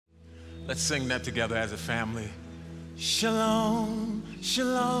Let's sing that together as a family. Shalom,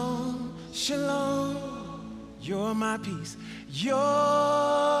 shalom, shalom. You're my peace. You're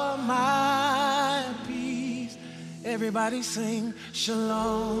my peace. Everybody sing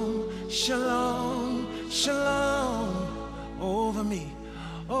shalom, shalom, shalom over me,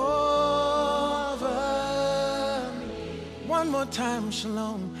 over me. One more time,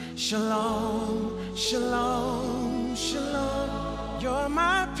 shalom, shalom, shalom, shalom. You're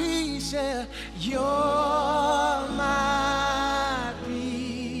my peace, yeah. You're my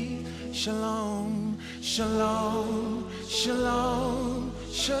peace. Shalom, shalom, shalom,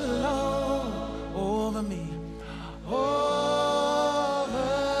 shalom over me, over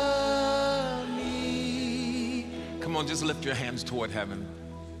me. Come on, just lift your hands toward heaven.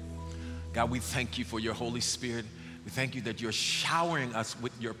 God, we thank you for your Holy Spirit. We thank you that you're showering us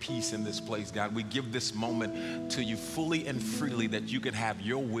with your peace in this place, God. We give this moment to you fully and freely that you could have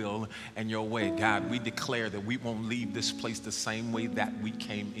your will and your way. God, we declare that we won't leave this place the same way that we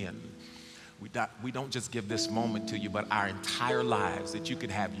came in. We don't just give this moment to you, but our entire lives, that you could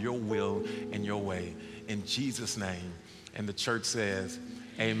have your will and your way. In Jesus' name. And the church says,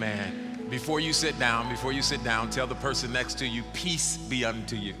 amen. Before you sit down, tell the person next to you, peace be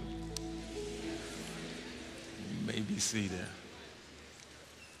unto you. You may be seated.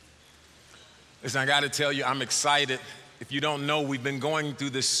 Listen, I got to tell you, I'm excited. If you don't know, we've been going through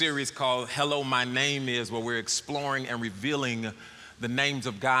this series called Hello, My Name Is, where we're exploring and revealing the names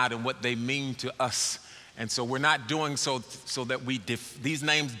of God and what they mean to us. And so we're not doing so that these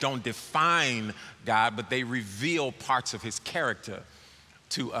names don't define God, but they reveal parts of his character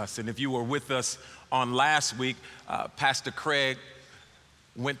to us. And if you were with us on last week, Pastor Craig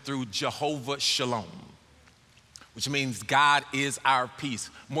went through Jehovah Shalom, which means God is our peace.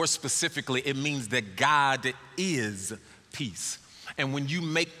 More specifically, it means that God is peace. And when you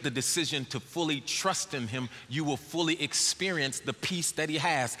make the decision to fully trust in him, you will fully experience the peace that he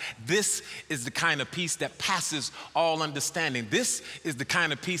has. This is the kind of peace that passes all understanding. This is the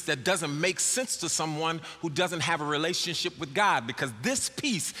kind of peace that doesn't make sense to someone who doesn't have a relationship with God, because this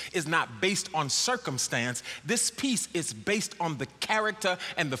peace is not based on circumstance. This peace is based on the character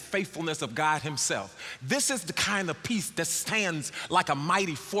and the faithfulness of God himself. This is the kind of peace that stands like a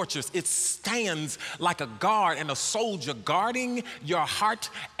mighty fortress. It stands like a guard and a soldier guarding your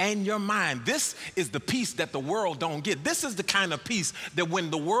heart and your mind. This is the peace that the world don't get. This is the kind of peace that when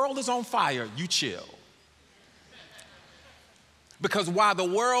the world is on fire, you chill. Because while the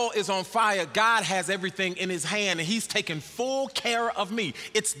world is on fire, God has everything in his hand and he's taking full care of me.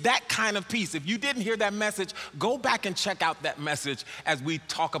 It's that kind of peace. If you didn't hear that message, go back and check out that message as we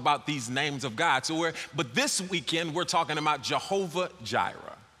talk about these names of God. But this weekend, we're talking about Jehovah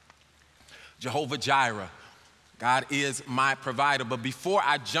Jireh. Jehovah Jireh. God is my provider. But before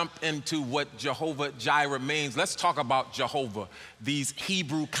I jump into what Jehovah Jireh means, let's talk about Jehovah, these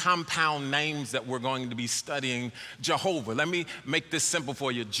Hebrew compound names that we're going to be studying. Jehovah, let me make this simple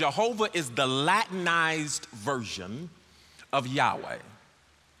for you. Jehovah is the Latinized version of Yahweh.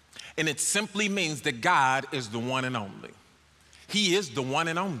 And it simply means that God is the one and only. He is the one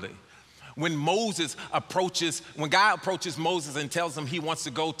and only. When God approaches Moses and tells him he wants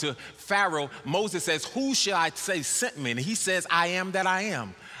to go to Pharaoh, Moses says, who shall I say sent me? And he says, I am that I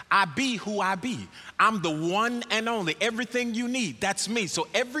am. I be who I be. I'm the one and only. Everything you need, that's me. So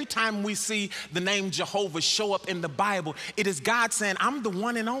every time we see the name Jehovah show up in the Bible, it is God saying, I'm the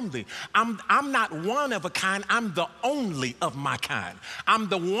one and only. I'm not one of a kind. I'm the only of my kind. I'm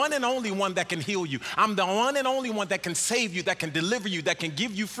the one and only one that can heal you. I'm the one and only one that can save you, that can deliver you, that can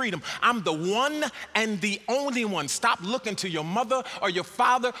give you freedom. I'm the one and the only one. Stop looking to your mother or your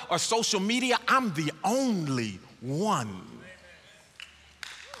father or social media. I'm the only one.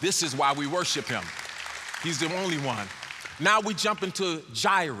 This is why we worship him. He's the only one. Now we jump into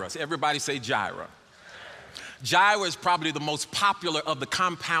Jireh. Everybody say Jireh. Jireh is probably the most popular of the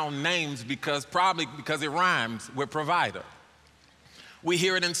compound names because it rhymes with provider. We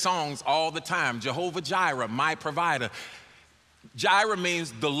hear it in songs all the time. Jehovah Jireh, my provider. Jireh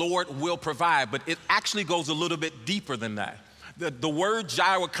means the Lord will provide, but it actually goes a little bit deeper than that. The word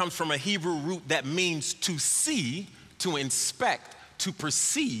Jireh comes from a Hebrew root that means to see, to inspect, to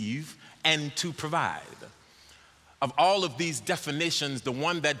perceive, and to provide. Of all of these definitions, the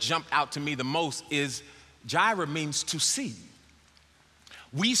one that jumped out to me the most is Jireh means to see.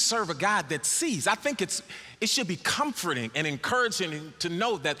 We serve a God that sees. I think it should be comforting and encouraging to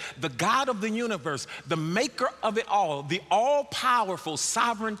know that the God of the universe, the maker of it all, the all-powerful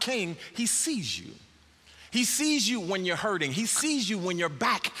sovereign king, he sees you. He sees you when you're hurting. He sees you when your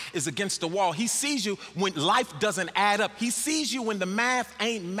back is against the wall. He sees you when life doesn't add up. He sees you when the math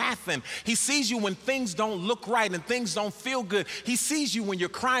ain't mathing. He sees you when things don't look right and things don't feel good. He sees you when you're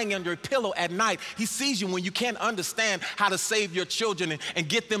crying under your pillow at night. He sees you when you can't understand how to save your children and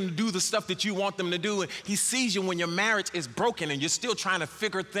get them to do the stuff that you want them to do. And he sees you when your marriage is broken and you're still trying to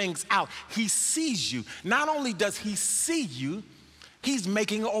figure things out. He sees you. Not only does he see you, he's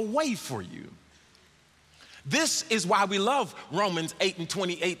making a way for you. This is why we love Romans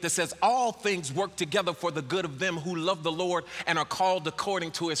 8:28 that says all things work together for the good of them who love the Lord and are called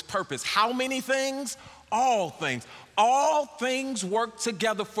according to his purpose. How many things? All things. All things work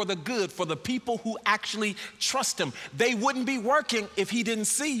together for the good, for the people who actually trust him. They wouldn't be working if he didn't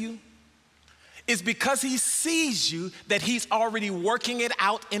see you. It's because he sees you that he's already working it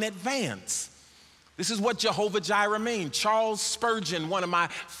out in advance. This is what Jehovah Jireh means. Charles Spurgeon, one of my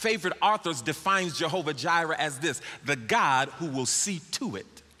favorite authors, defines Jehovah Jireh as this: the God who will see to it.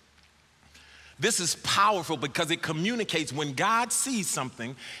 This is powerful because it communicates when God sees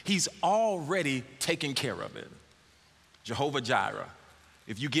something, he's already taken care of it. Jehovah Jireh.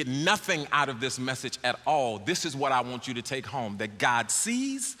 If you get nothing out of this message at all, this is what I want you to take home: that God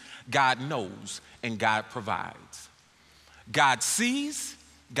sees, God knows, and God provides. God sees,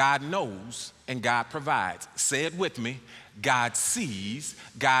 God knows, and God provides. Say it with me. God sees,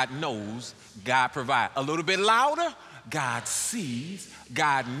 God knows, God provides. A little bit louder. God sees,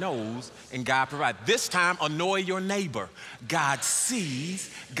 God knows, and God provides. This time, annoy your neighbor. God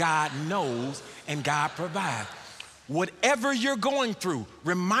sees, God knows, and God provides. Whatever you're going through,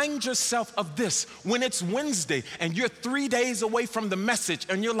 remind yourself of this. When it's Wednesday and you're 3 days away from the message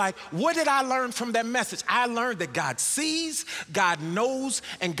and you're like, what did I learn from that message? I learned that God sees, God knows,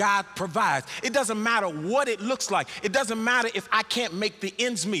 and God provides. It doesn't matter what it looks like. It doesn't matter if I can't make the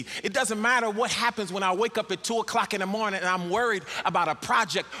ends meet. It doesn't matter what happens when I wake up at 2 o'clock in the morning and I'm worried about a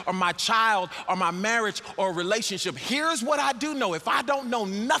project or my child or my marriage or relationship. Here's what I do know. If I don't know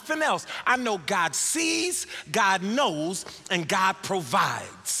nothing else, I know God sees, God knows, and God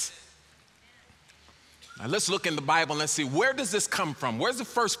provides. Now let's look in the Bible and let's see, where does this come from? Where's the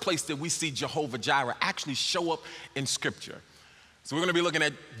first place that we see Jehovah Jireh actually show up in Scripture? So we're going to be looking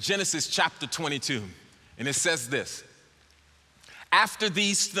at Genesis chapter 22, and it says this: after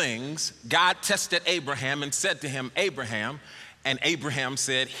these things, God tested Abraham and said to him, Abraham, and Abraham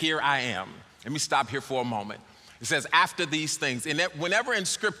said, here I am. Let me stop here for a moment. It says, after these things. And whenever in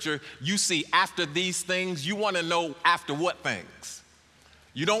Scripture you see after these things, you want to know after what things.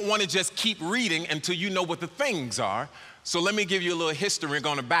 You don't want to just keep reading until you know what the things are. So let me give you a little history. We're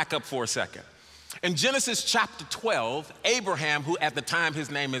going to back up for a second. In Genesis chapter 12, Abraham, who at the time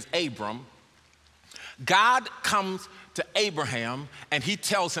his name is Abram, God comes to Abraham and he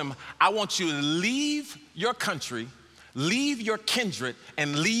tells him, I want you to leave your country, leave your kindred,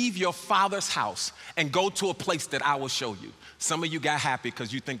 and leave your father's house and go to a place that I will show you. Some of you got happy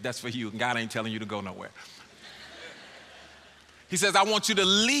because you think that's for you and God ain't telling you to go nowhere. He says, I want you to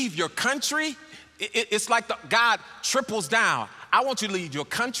leave your country. It's like God triples down. I want you to leave your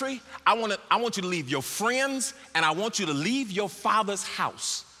country. I want you to leave your friends, and I want you to leave your father's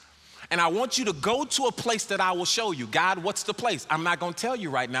house. And I want you to go to a place that I will show you. God, what's the place? I'm not going to tell you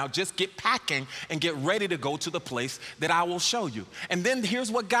right now. Just get packing and get ready to go to the place that I will show you. And then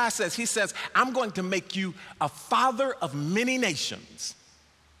here's what God says. He says, I'm going to make you a father of many nations.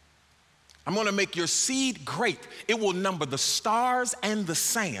 I'm going to make your seed great. It will number the stars and the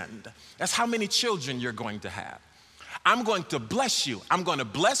sand. That's how many children you're going to have. I'm going to bless you. I'm going to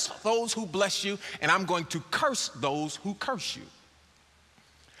bless those who bless you, and I'm going to curse those who curse you.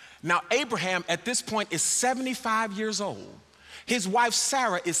 Now, Abraham at this point is 75 years old. His wife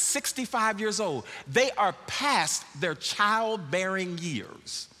Sarah is 65 years old. They are past their childbearing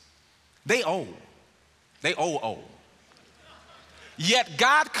years. They old. Yet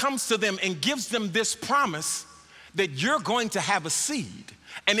God comes to them and gives them this promise that you're going to have a seed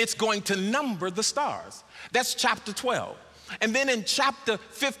and it's going to number the stars. That's chapter 12. And then in chapter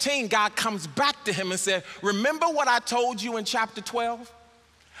 15, God comes back to him and said, remember what I told you in chapter 12?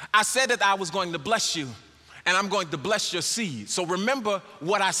 I said that I was going to bless you and I'm going to bless your seed. So remember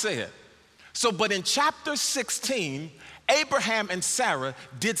what I said. But in chapter 16, Abraham and Sarah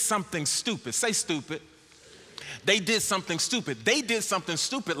did something stupid. Say stupid. They did something stupid. They did something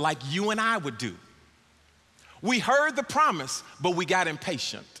stupid like you and I would do. We heard the promise, but we got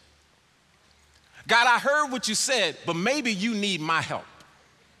impatient. God, I heard what you said, but maybe you need my help.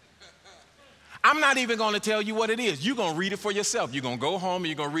 I'm not even going to tell you what it is. You're going to read it for yourself. You're going to go home and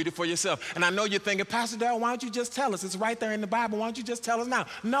you're going to read it for yourself. And I know you're thinking, Pastor Daryl, why don't you just tell us? It's right there in the Bible. Why don't you just tell us now?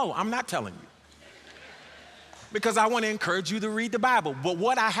 No, I'm not telling you. because I want to encourage you to read the Bible. But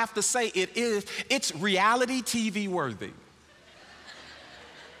what I have to say, it's reality TV worthy.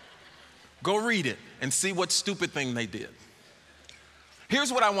 Go read it and see what stupid thing they did.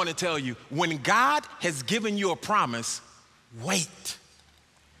 Here's what I want to tell you. When God has given you a promise, wait.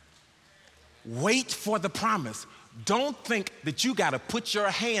 Wait for the promise. Don't think that you got to put your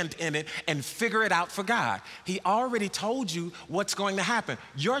hand in it and figure it out for God. He already told you what's going to happen.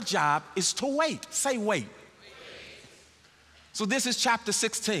 Your job is to wait. Say wait. So this is chapter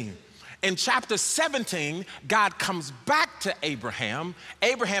 16. In chapter 17, God comes back to Abraham.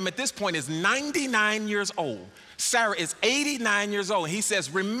 Abraham at this point is 99 years old. Sarah is 89 years old. He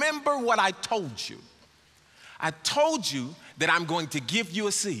says, remember what I told you. I told you that I'm going to give you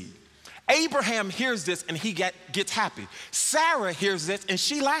a seed. Abraham hears this and he gets happy. Sarah hears this and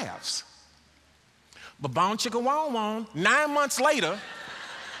she laughs. But bon chicka won won, 9 months later,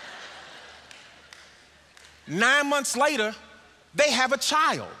 they have a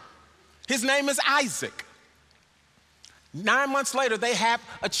child. His name is Isaac. 9 months later, they have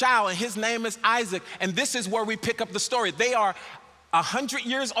a child, and his name is Isaac. And this is where we pick up the story. They are 100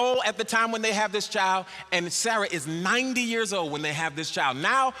 years old at the time when they have this child, and Sarah is 90 years old when they have this child.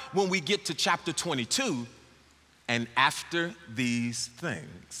 Now, when we get to chapter 22, and after these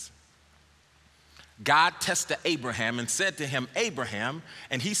things, God tested Abraham and said to him, Abraham,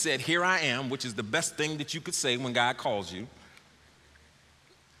 and he said, here I am, which is the best thing that you could say when God calls you.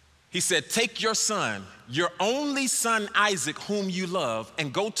 He said, take your son, your only son Isaac, whom you love,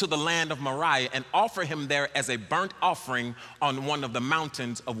 and go to the land of Moriah and offer him there as a burnt offering on one of the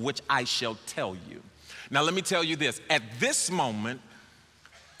mountains of which I shall tell you. Now let me tell you this. At this moment,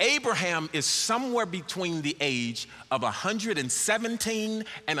 Abraham is somewhere between the age of 117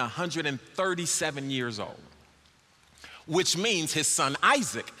 and 137 years old, which means his son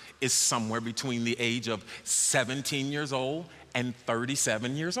Isaac is somewhere between the age of 17 years old and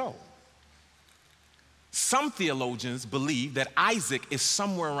 37 years old. Some theologians believe that Isaac is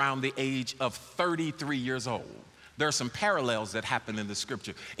somewhere around the age of 33 years old. There are some parallels that happen in the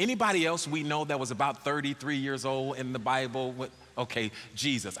scripture. Anybody else we know that was about 33 years old in the Bible? Okay,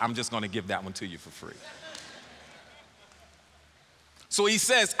 Jesus. I'm just going to give that one to you for free. So he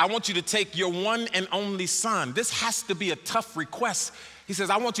says, I want you to take your one and only son. This has to be a tough request. He says,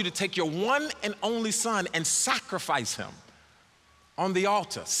 I want you to take your one and only son and sacrifice him on the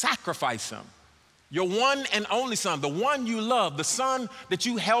altar. Sacrifice him. Your one and only son, the one you love, the son that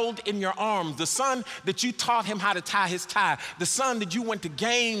you held in your arms, the son that you taught him how to tie his tie, the son that you went to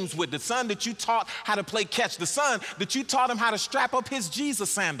games with, the son that you taught how to play catch, the son that you taught him how to strap up his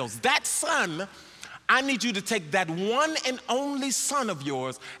Jesus sandals. That son, I need you to take that one and only son of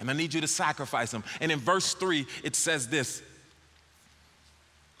yours, and I need you to sacrifice him. And in verse 3, it says this.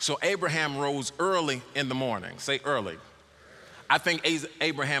 So Abraham rose early in the morning. Say early. I think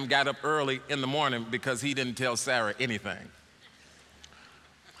Abraham got up early in the morning because he didn't tell Sarah anything.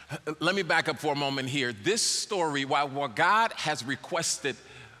 Let me back up for a moment here. This story, while God has requested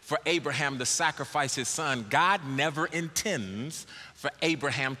for Abraham to sacrifice his son, God never intends for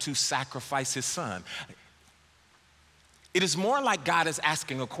Abraham to sacrifice his son. It is more like God is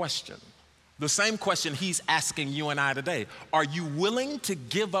asking a question. The same question he's asking you and I today. Are you willing to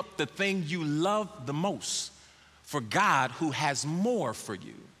give up the thing you love the most for God who has more for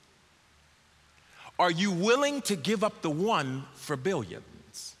you? Are you willing to give up the one for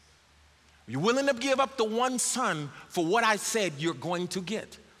billions? Are you willing to give up the one son for what I said you're going to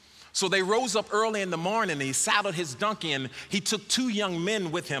get? So they rose up early in the morning, and he saddled his donkey, and he took 2 young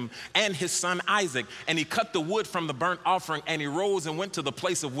men with him and his son Isaac, and he cut the wood from the burnt offering, and he rose and went to the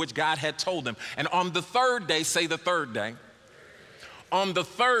place of which God had told him. And on the third day, say the third day, on the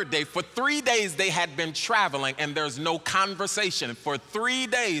third day, for 3 days they had been traveling, and there's no conversation. For 3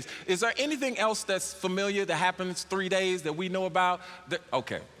 days. Is there anything else that's familiar that happens 3 days that we know about?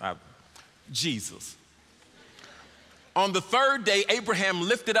 Jesus. On the third day, Abraham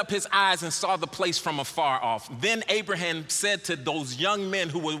lifted up his eyes and saw the place from afar off. Then Abraham said to those young men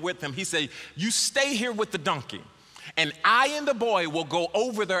who were with him, he said, you stay here with the donkey, and I and the boy will go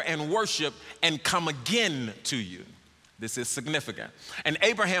over there and worship and come again to you. This is significant. And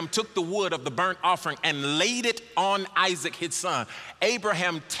Abraham took the wood of the burnt offering and laid it on Isaac, his son.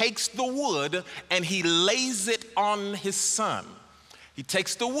 Abraham takes the wood and he lays it on his son. He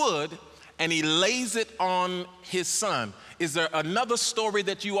takes the wood and he lays it on his son. Is there another story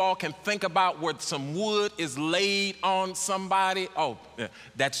that you all can think about where some wood is laid on somebody? Oh, yeah,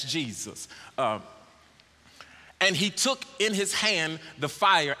 that's Jesus. And he took in his hand the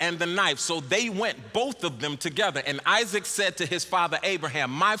fire and the knife. So they went, both of them together. And Isaac said to his father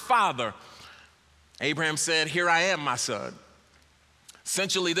Abraham, my father. Abraham said, "Here I am, my son."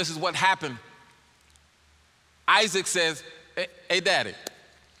 Essentially, this is what happened. Isaac says, "Hey, Daddy,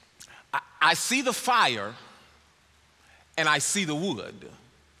 I see the fire and I see the wood,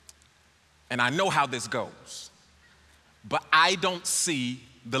 and I know how this goes, but I don't see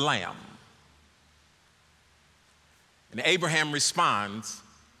the lamb." And Abraham responds,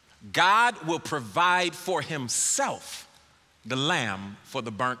 "God will provide for himself the lamb for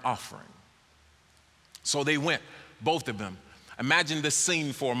the burnt offering." So they went, both of them. Imagine this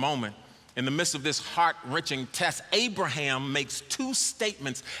scene for a moment. In the midst of this heart-wrenching test, Abraham makes two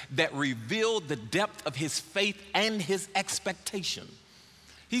statements that reveal the depth of his faith and his expectation.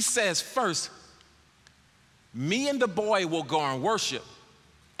 He says, first, "Me and the boy will go and worship,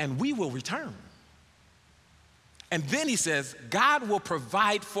 and we will return." And then he says, "God will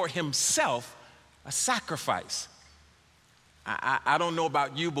provide for himself a sacrifice." I don't know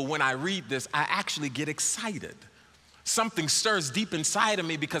about you, but when I read this, I actually get excited. Something stirs deep inside of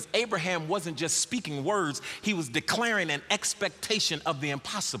me because Abraham wasn't just speaking words, he was declaring an expectation of the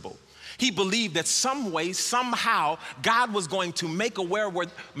impossible. He believed that some way, somehow, God was going to make a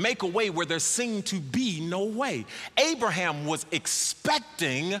way where there seemed to be no way. Abraham was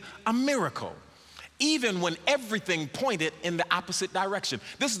expecting a miracle, even when everything pointed in the opposite direction.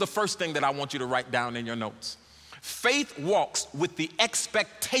 This is the first thing that I want you to write down in your notes. Faith walks with the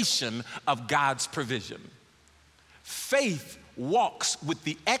expectation of God's provision. Faith walks with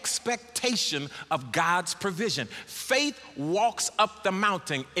the expectation of God's provision. Faith walks up the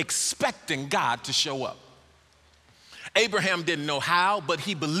mountain expecting God to show up. Abraham didn't know how, but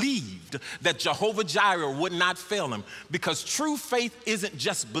he believed that Jehovah Jireh would not fail him, because true faith isn't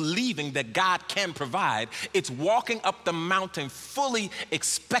just believing that God can provide, it's walking up the mountain fully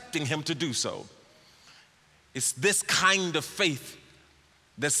expecting him to do so. It's this kind of faith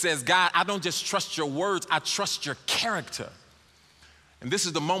that says, "God, I don't just trust your words, I trust your character." And this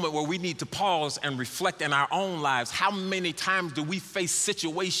is the moment where we need to pause and reflect in our own lives. How many times do we face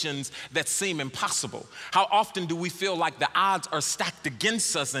situations that seem impossible? How often do we feel like the odds are stacked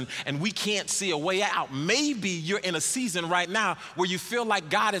against us and we can't see a way out? Maybe you're in a season right now where you feel like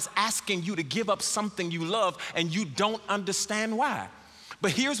God is asking you to give up something you love and you don't understand why.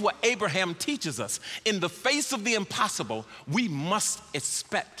 But here's what Abraham teaches us. In the face of the impossible, we must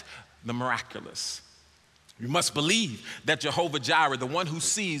expect the miraculous. We must believe that Jehovah Jireh, the one who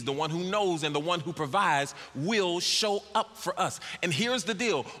sees, the one who knows, and the one who provides, will show up for us. And here's the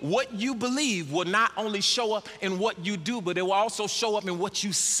deal. What you believe will not only show up in what you do, but it will also show up in what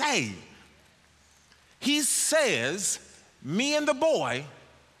you say. He says, "Me and the boy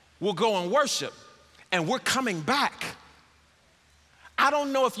will go and worship, and we're coming back." I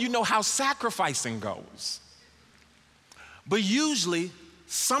don't know if you know how sacrificing goes, but usually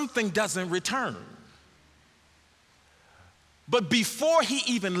something doesn't return. But before he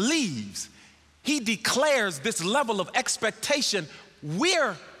even leaves, he declares this level of expectation: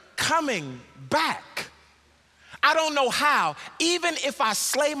 we're coming back. I don't know how. Even if I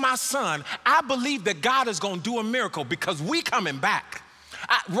slay my son, I believe that God is going to do a miracle because we coming back.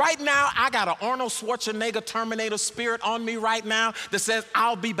 Right now, I got an Arnold Schwarzenegger Terminator spirit on me right now that says,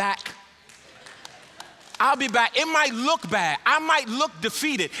 "I'll be back. I'll be back." It might look bad. I might look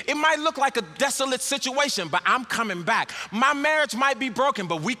defeated. It might look like a desolate situation, but I'm coming back. My marriage might be broken,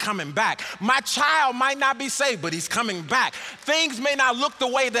 but we coming back. My child might not be saved, but he's coming back. Things may not look the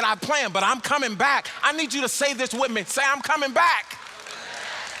way that I planned, but I'm coming back. I need you to say this with me. Say, "I'm coming back."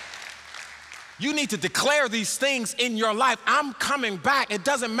 You need to declare these things in your life. I'm coming back. It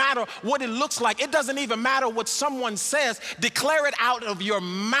doesn't matter what it looks like. It doesn't even matter what someone says. Declare it out of your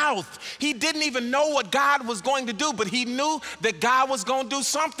mouth. He didn't even know what God was going to do, but he knew that God was going to do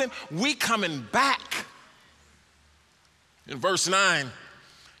something. We coming back. In verse 9,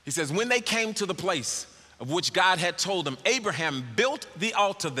 he says, "When they came to the place of which God had told him, Abraham built the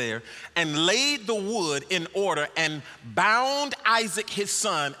altar there and laid the wood in order and bound Isaac his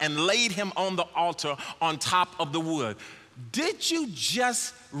son and laid him on the altar on top of the wood." Did you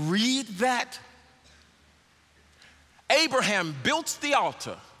just read that? Abraham built the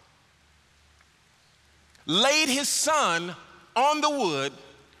altar, laid his son on the wood,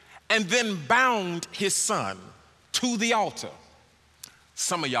 and then bound his son to the altar.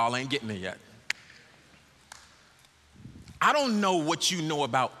 Some of y'all ain't getting it yet. I don't know what you know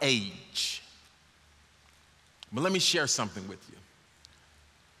about age, but let me share something with you.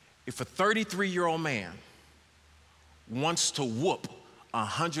 If a 33-year-old man wants to whoop a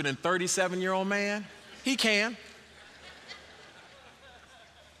 137-year-old man, he can.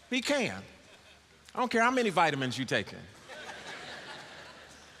 He can. I don't care how many vitamins you're taking.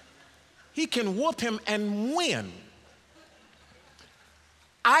 he can whoop him and win.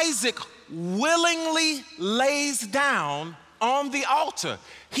 Isaac willingly lays down on the altar.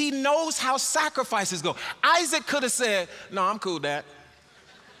 He knows how sacrifices go. Isaac could have said, no, I'm cool, Dad.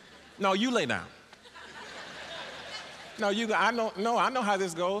 No, you lay down. No, I know how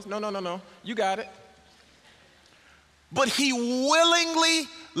this goes. No, you got it. But he willingly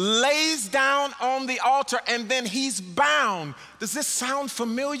lays down on the altar and then he's bound. Does this sound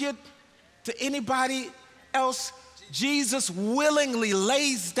familiar to anybody else? Jesus willingly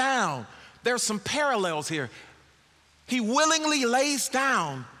lays down. There's some parallels here. He willingly lays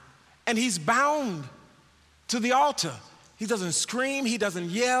down and he's bound to the altar. He doesn't scream, he doesn't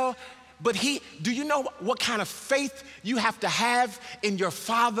yell, but do you know what kind of faith you have to have in your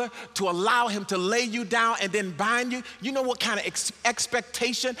Father to allow him to lay you down and then bind you? You know what kind of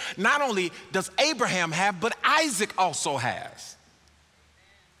expectation not only does Abraham have, but Isaac also has.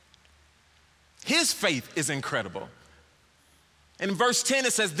 His faith is incredible. In verse 10,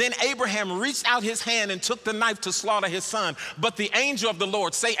 it says, then Abraham reached out his hand and took the knife to slaughter his son. But the angel of the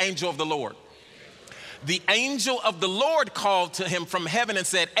Lord, say angel of the Lord. The angel of the Lord called to him from heaven and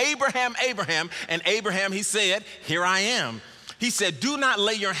said, Abraham, Abraham. And Abraham, he said, here I am. He said, do not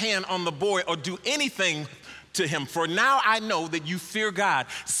lay your hand on the boy or do anything to him. For now I know that you fear God,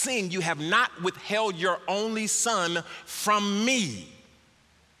 seeing you have not withheld your only son from me.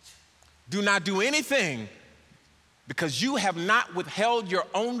 Do not do anything, because you have not withheld your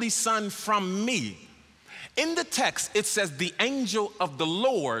only son from me. In the text, it says the angel of the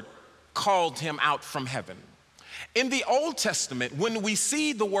Lord called him out from heaven. In the Old Testament, when we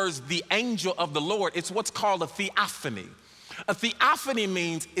see the words the angel of the Lord, it's what's called a theophany. A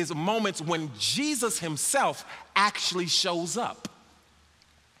theophany is moments when Jesus himself actually shows up.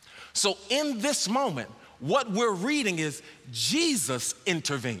 So in this moment, what we're reading is Jesus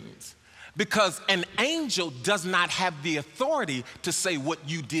intervenes. Because an angel does not have the authority to say what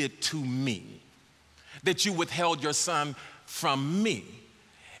you did to me, that you withheld your son from me.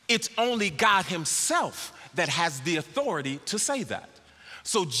 It's only God himself that has the authority to say that.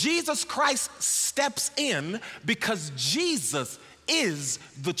 So Jesus Christ steps in because Jesus is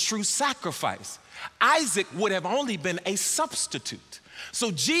the true sacrifice. Isaac would have only been a substitute.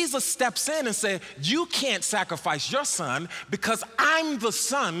 So Jesus steps in and says, you can't sacrifice your son because I'm the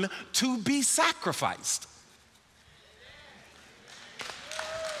son to be sacrificed.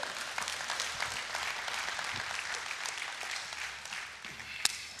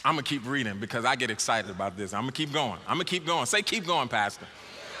 I'm going to keep reading because I get excited about this. I'm going to keep going. Say, keep going, Pastor.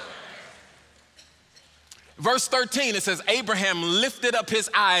 Verse 13, it says, Abraham lifted up his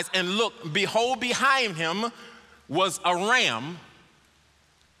eyes and looked. Behold, behind him was a ram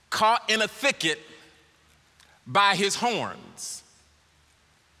caught in a thicket by his horns.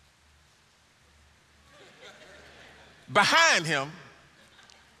 Behind him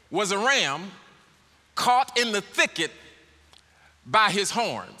was a ram caught in the thicket by his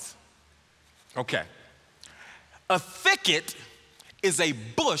horns. Okay. A thicket is a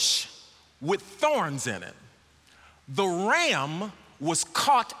bush with thorns in it. The ram was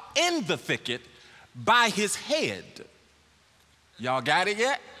caught in the thicket by his head. Y'all got it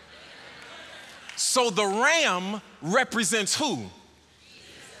yet? So the ram represents who?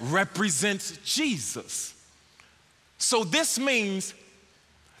 Represents Jesus. So this means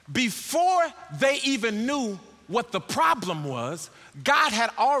before they even knew what the problem was, God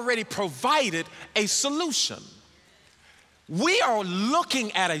had already provided a solution. We are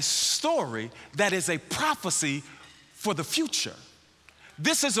looking at a story that is a prophecy for the future.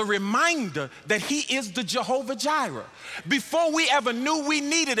 This is a reminder that he is the Jehovah Jireh. Before we ever knew we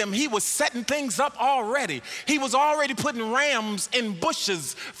needed him, he was setting things up already. He was already putting rams in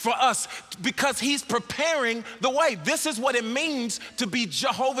bushes for us because he's preparing the way. This is what it means to be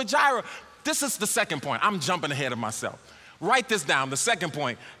Jehovah Jireh. This is the second point. I'm jumping ahead of myself. Write this down. The second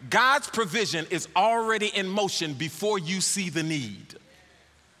point, God's provision is already in motion before you see the need.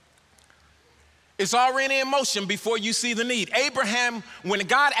 It's already in motion before you see the need. Abraham, when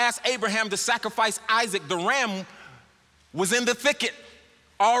God asked Abraham to sacrifice Isaac, the ram was in the thicket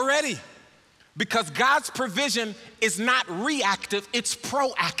already. Because God's provision is not reactive, it's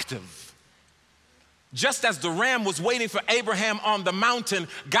proactive. Just as the ram was waiting for Abraham on the mountain,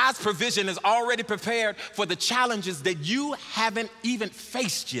 God's provision is already prepared for the challenges that you haven't even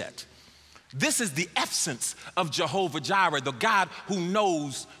faced yet. This is the essence of Jehovah Jireh, the God who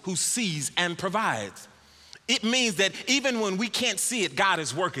knows, who sees, and provides. It means that even when we can't see it, God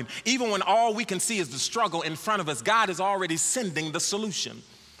is working. Even when all we can see is the struggle in front of us, God is already sending the solution.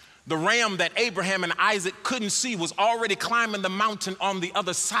 The ram that Abraham and Isaac couldn't see was already climbing the mountain on the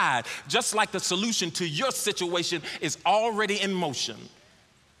other side, just like the solution to your situation is already in motion.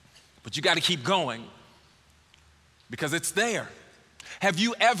 But you got to keep going because it's there. Have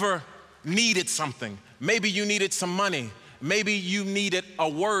you ever needed something? Maybe you needed some money. Maybe you needed a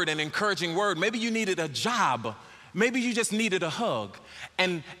word, an encouraging word. Maybe you needed a job. Maybe you just needed a hug.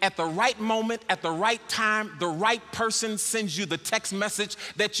 And at the right moment, at the right time, the right person sends you the text message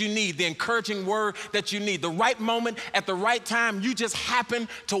that you need, the encouraging word that you need. The right moment, at the right time, you just happen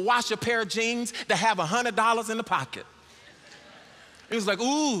to wash a pair of jeans that have $100 in the pocket. It was like,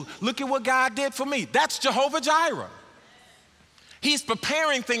 ooh, look at what God did for me. That's Jehovah Jireh. He's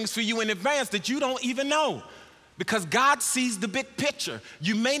preparing things for you in advance that you don't even know. Because God sees the big picture.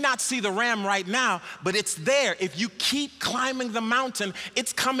 You may not see the ram right now, but it's there. If you keep climbing the mountain,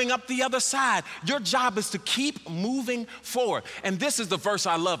 it's coming up the other side. Your job is to keep moving forward. And this is the verse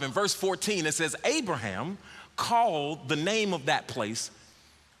I love. In verse 14, it says, Abraham called the name of that place,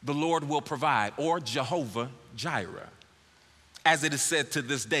 the Lord will provide, or Jehovah Jireh. As it is said to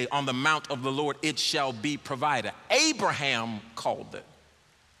this day, on the mount of the Lord it shall be provided. Abraham called it.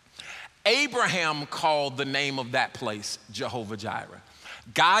 Abraham called the name of that place Jehovah Jireh.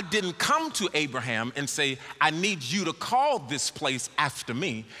 God didn't come to Abraham and say, I need you to call this place after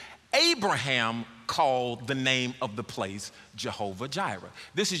me. Abraham called the name of the place Jehovah Jireh.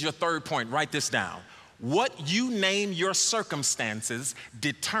 This is your third point. Write this down. What you name your circumstances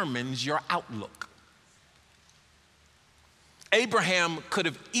determines your outlook. Abraham could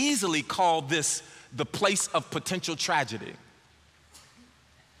have easily called this the place of potential tragedy.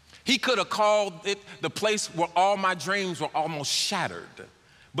 He could have called it the place where all my dreams were almost shattered.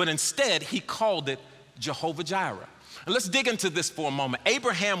 But instead, he called it Jehovah Jireh. And let's dig into this for a moment.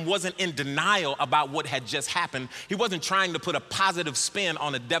 Abraham wasn't in denial about what had just happened. He wasn't trying to put a positive spin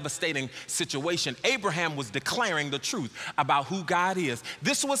on a devastating situation. Abraham was declaring the truth about who God is.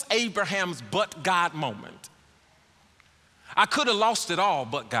 This was Abraham's but God moment. I could have lost it all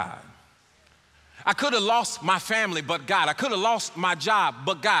but God. I could have lost my family, but God. I could have lost my job,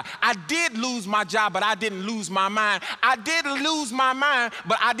 but God. I did lose my job, but I didn't lose my mind. I did lose my mind,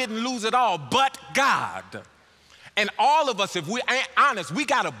 but I didn't lose it all, but God. And all of us, if we ain't honest, we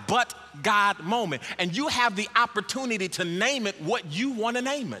got a but God moment. And you have the opportunity to name it what you want to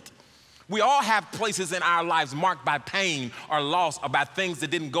name it. We all have places in our lives marked by pain or loss or by things that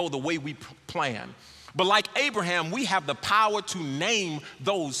didn't go the way we planned. But like Abraham, we have the power to name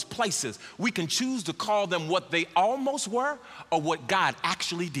those places. We can choose to call them what they almost were or what God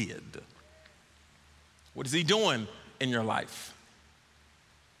actually did. What is he doing in your life?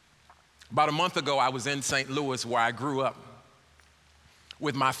 About a month ago, I was in St. Louis where I grew up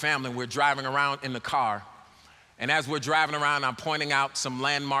with my family. We're driving around in the car. And as we're driving around, I'm pointing out some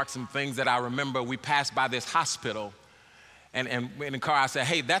landmarks and things that I remember. We passed by this hospital. And in the car, I said,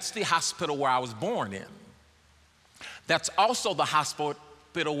 hey, that's the hospital where I was born in. That's also the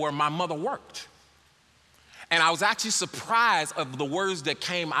hospital where my mother worked. And I was actually surprised of the words that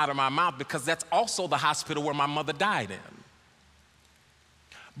came out of my mouth because that's also the hospital where my mother died in.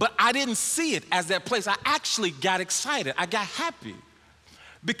 But I didn't see it as that place. I actually got excited. I got happy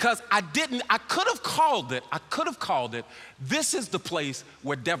because I could have called it, this is the place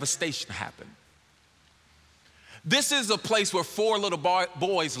where devastation happened. This is a place where 4 little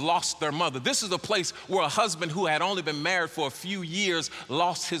boys lost their mother. This is a place where a husband who had only been married for a few years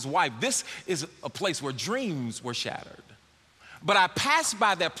lost his wife. This is a place where dreams were shattered. But I passed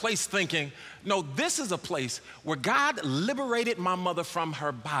by that place thinking, no, this is a place where God liberated my mother from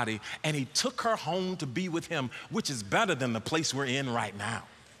her body and he took her home to be with him, which is better than the place we're in right now.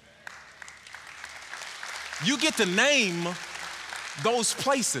 You get to name those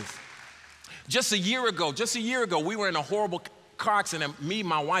places. Just a year ago, we were in a horrible car accident, me,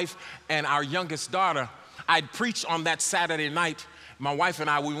 my wife, and our youngest daughter. I'd preached on that Saturday night. My wife and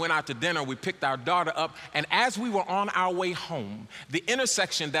I, we went out to dinner. We picked our daughter up. And as we were on our way home, the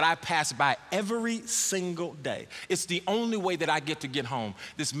intersection that I pass by every single day, it's the only way that I get home.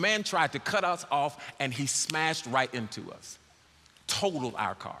 This man tried to cut us off, and he smashed right into us. Totaled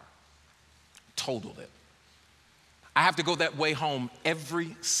our car. Totaled it. I have to go that way home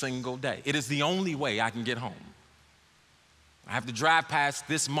every single day. It is the only way I can get home. I have to drive past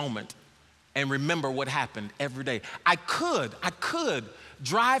this moment and remember what happened every day. I could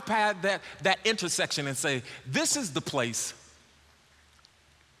drive past that intersection and say, this is the place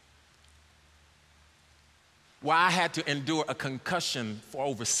where I had to endure a concussion for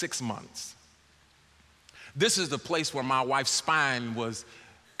over 6 months. This is the place where my wife's spine was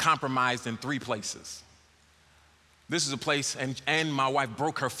compromised in 3 places. This is a place, and my wife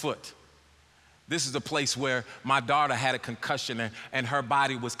broke her foot. This is a place where my daughter had a concussion and her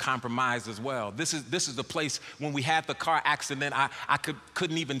body was compromised as well. This is the place when we had the car accident, I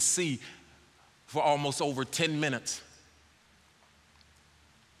couldn't even see for almost over 10 minutes.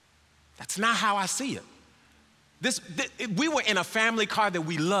 That's not how I see it. We were in a family car that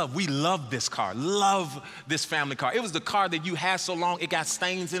we love. We love this car, love this family car. It was the car that you had so long, it got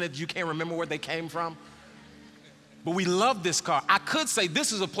stains in it, you can't remember where they came from. But we love this car. I could say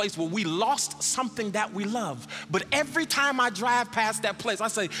this is a place where we lost something that we love. But every time I drive past that place, I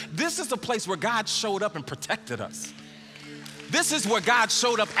say, this is a place where God showed up and protected us. This is where God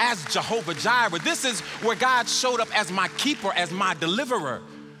showed up as Jehovah Jireh. This is where God showed up as my keeper, as my deliverer.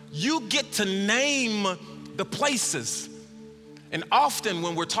 You get to name the places. And often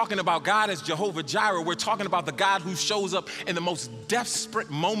when we're talking about God as Jehovah Jireh, we're talking about the God who shows up in the most desperate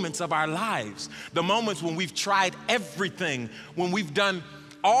moments of our lives. The moments when we've tried everything, when we've done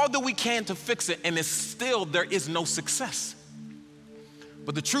all that we can to fix it, and there is no success.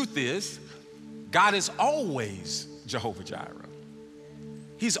 But the truth is, God is always Jehovah Jireh.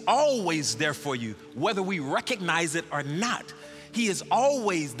 He's always there for you, whether we recognize it or not. He is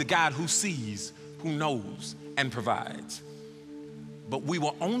always the God who sees, who knows, and provides. But we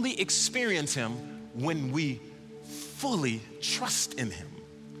will only experience him when we fully trust in him.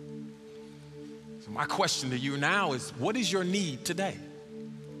 So my question to you now is, what is your need today?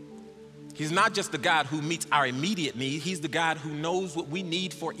 He's not just the God who meets our immediate need. He's the God who knows what we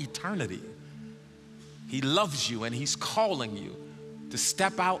need for eternity. He loves you and he's calling you to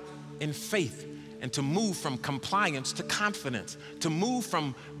step out in faith and to move from compliance to confidence, to move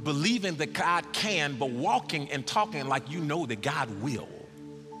from believing that God can, but walking and talking like you know that God will.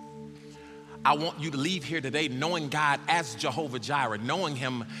 I want you to leave here today knowing God as Jehovah Jireh, knowing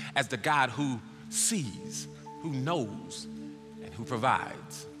him as the God who sees, who knows, and who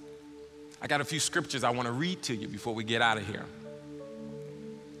provides. I got a few scriptures I want to read to you before we get out of here.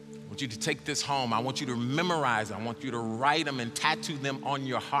 I want you to take this home. I want you to memorize them. I want you to write them and tattoo them on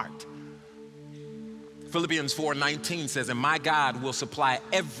your heart. Philippians 4:19 says, and my God will supply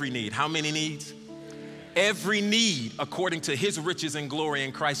every need. How many needs? Every need according to his riches and glory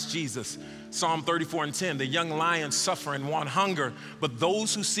in Christ Jesus. Psalm 34:10, the young lions suffer and want hunger, but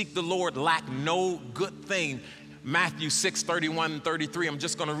those who seek the Lord lack no good thing. Matthew 6:31 and 33, I'm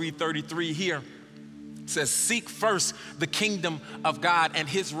just gonna read 33 here. It says, seek first the kingdom of God and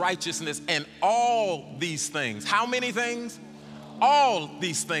his righteousness, and all these things. How many things? All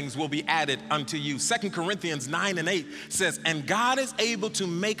these things will be added unto you. 2 Corinthians 9:8 says, and God is able to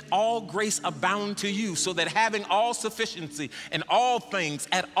make all grace abound to you, so that having all sufficiency in all things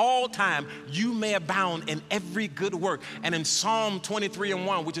at all time, you may abound in every good work. And in Psalm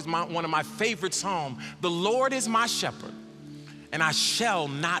 23:1, which is one of my favorite psalms, the Lord is my shepherd, and I shall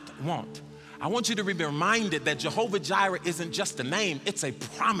not want. I want you to be reminded that Jehovah Jireh isn't just a name, it's a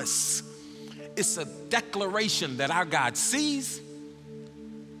promise. It's a declaration that our God sees,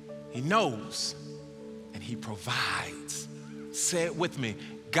 he knows, and he provides. Say it with me.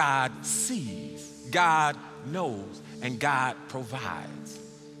 God sees, God knows, and God provides.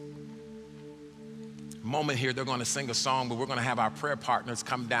 Moment here, they're going to sing a song, but we're going to have our prayer partners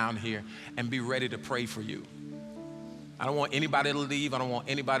come down here and be ready to pray for you. I don't want anybody to leave. I don't want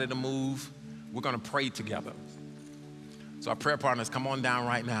anybody to move. We're going to pray together. So our prayer partners, come on down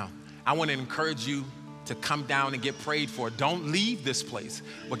right now. I want to encourage you to come down and get prayed for. Don't leave this place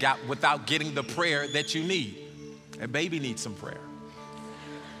without getting the prayer that you need. That baby needs some prayer.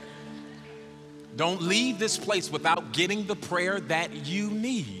 Don't leave this place without getting the prayer that you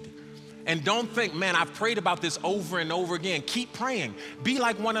need. And don't think, man, I've prayed about this over and over again. Keep praying. Be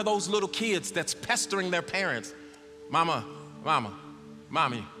like one of those little kids that's pestering their parents. Mama, mama,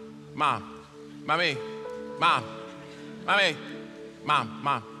 mommy, mom, mommy, mom, mommy, mom,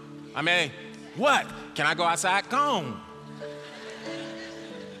 mom, mommy. What? Can I go outside? Go on.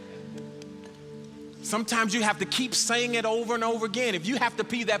 Sometimes you have to keep saying it over and over again. If you have to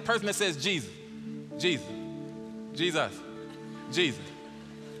be that person that says, Jesus, Jesus, Jesus, Jesus,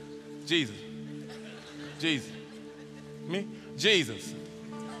 Jesus, Jesus, me, Jesus.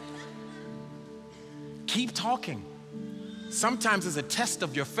 Keep talking. Sometimes it's a test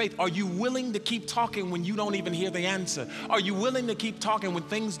of your faith. Are you willing to keep talking when you don't even hear the answer? Are you willing to keep talking when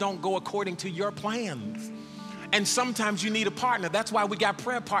things don't go according to your plans? And sometimes you need a partner. That's why we got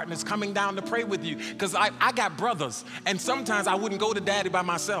prayer partners coming down to pray with you. Because I got brothers, and sometimes I wouldn't go to daddy by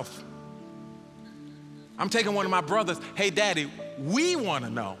myself. I'm taking one of my brothers. Hey, daddy, we want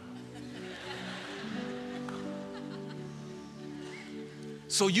to know.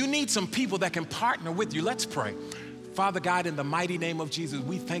 So you need some people that can partner with you. Let's pray. Father God, in the mighty name of Jesus,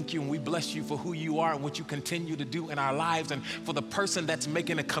 we thank you and we bless you for who you are and what you continue to do in our lives, and for the person that's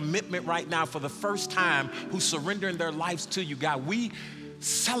making a commitment right now for the first time, who's surrendering their lives to you, God. We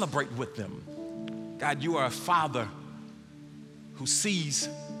celebrate with them. God, you are a Father who sees,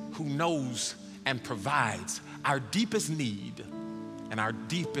 who knows, and provides. Our deepest need and our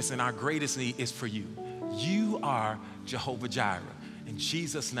deepest and our greatest need is for you. You are Jehovah Jireh. In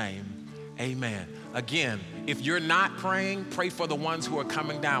Jesus' name, amen. Again, if you're not praying, pray for the ones who are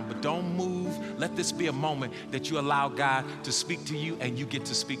coming down, but don't move. Let this be a moment that you allow God to speak to you and you get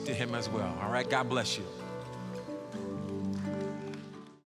to speak to him as well. All right, God bless you.